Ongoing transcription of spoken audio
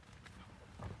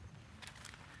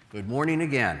Good morning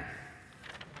again.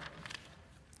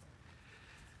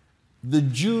 The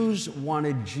Jews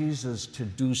wanted Jesus to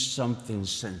do something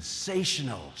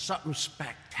sensational, something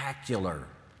spectacular,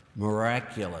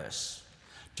 miraculous,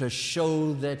 to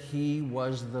show that he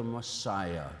was the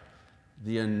Messiah,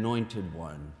 the anointed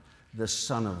one, the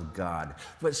Son of God.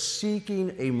 But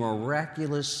seeking a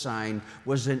miraculous sign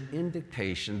was an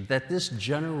indication that this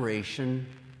generation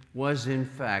was in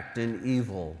fact an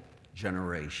evil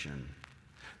generation.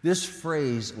 This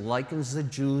phrase likens the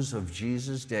Jews of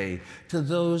Jesus' day to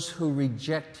those who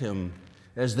reject him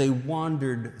as they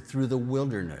wandered through the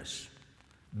wilderness.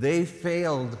 They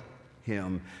failed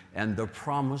him, and the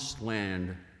promised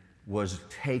land was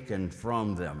taken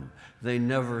from them. They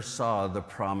never saw the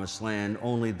promised land,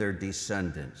 only their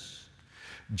descendants.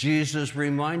 Jesus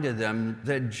reminded them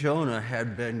that Jonah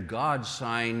had been God's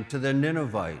sign to the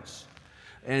Ninevites,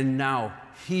 and now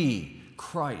he,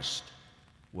 Christ,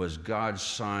 was God's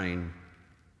sign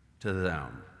to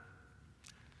them.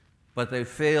 But they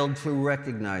failed to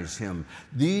recognize him.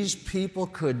 These people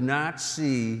could not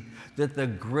see that the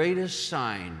greatest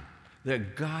sign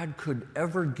that God could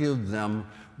ever give them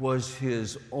was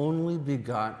his only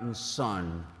begotten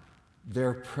Son,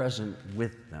 there present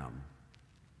with them.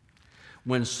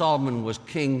 When Solomon was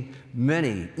king,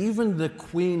 many, even the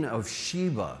Queen of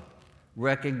Sheba,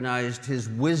 recognized his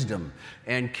wisdom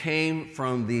and came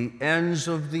from the ends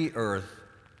of the earth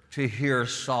to hear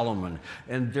Solomon.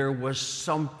 And there was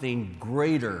something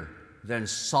greater than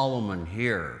Solomon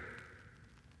here.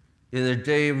 In the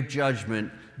day of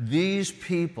judgment, these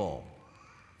people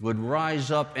would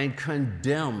rise up and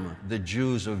condemn the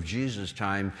Jews of Jesus'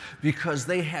 time because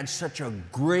they had such a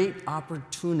great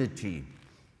opportunity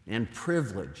and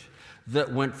privilege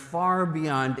that went far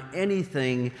beyond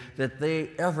anything that they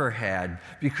ever had,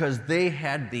 because they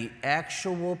had the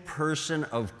actual person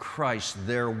of Christ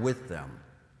there with them.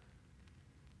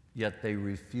 Yet they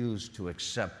refused to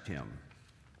accept him.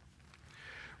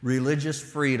 Religious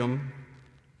freedom,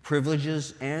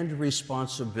 privileges, and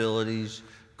responsibilities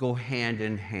go hand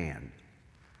in hand.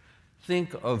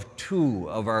 Think of two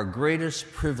of our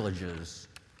greatest privileges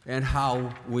and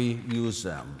how we use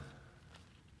them.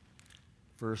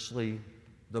 Firstly,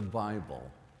 the Bible,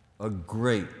 a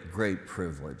great, great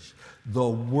privilege. The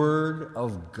Word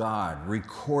of God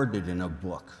recorded in a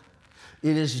book.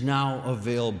 It is now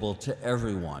available to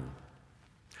everyone.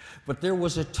 But there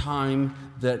was a time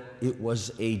that it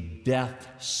was a death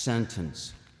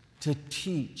sentence to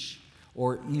teach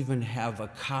or even have a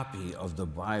copy of the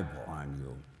Bible on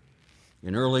you.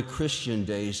 In early Christian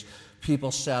days, people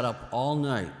sat up all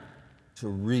night to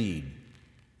read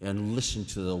and listen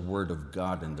to the Word of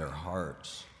God in their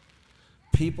hearts.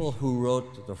 People who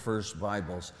wrote the first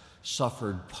Bibles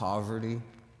suffered poverty,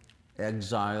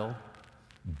 exile,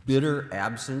 bitter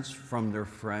absence from their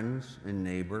friends and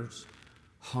neighbors,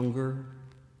 hunger,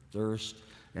 thirst,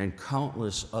 and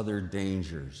countless other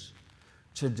dangers.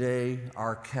 Today,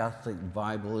 our Catholic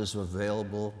Bible is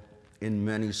available in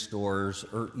many stores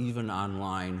or even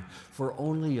online for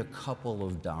only a couple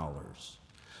of dollars.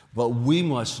 But we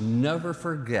must never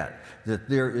forget that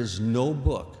there is no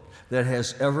book that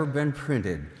has ever been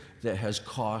printed that has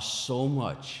cost so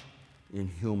much in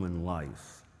human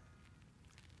life.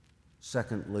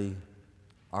 Secondly,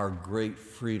 our great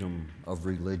freedom of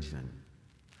religion.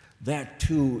 That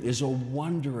too is a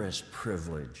wondrous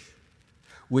privilege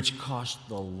which cost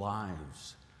the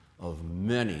lives of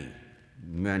many,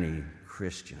 many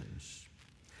Christians.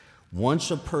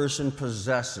 Once a person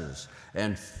possesses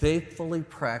and faithfully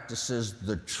practices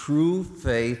the true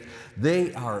faith,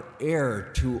 they are heir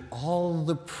to all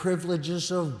the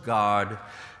privileges of God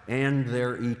and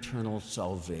their eternal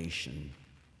salvation.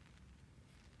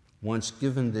 Once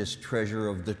given this treasure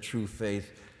of the true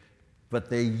faith, but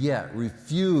they yet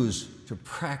refuse to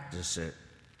practice it,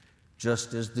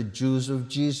 just as the Jews of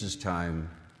Jesus' time,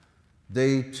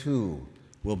 they too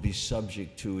will be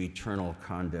subject to eternal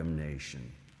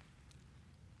condemnation.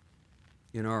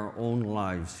 In our own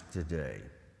lives today,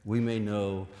 we may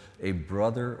know a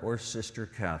brother or sister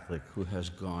Catholic who has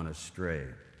gone astray.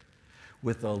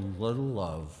 With a little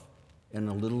love and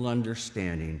a little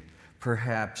understanding,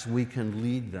 perhaps we can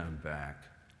lead them back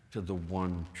to the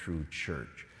one true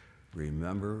church.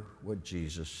 Remember what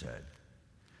Jesus said.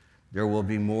 There will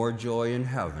be more joy in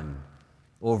heaven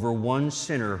over one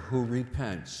sinner who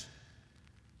repents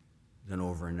than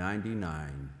over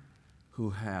 99 who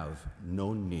have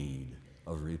no need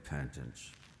of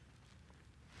repentance.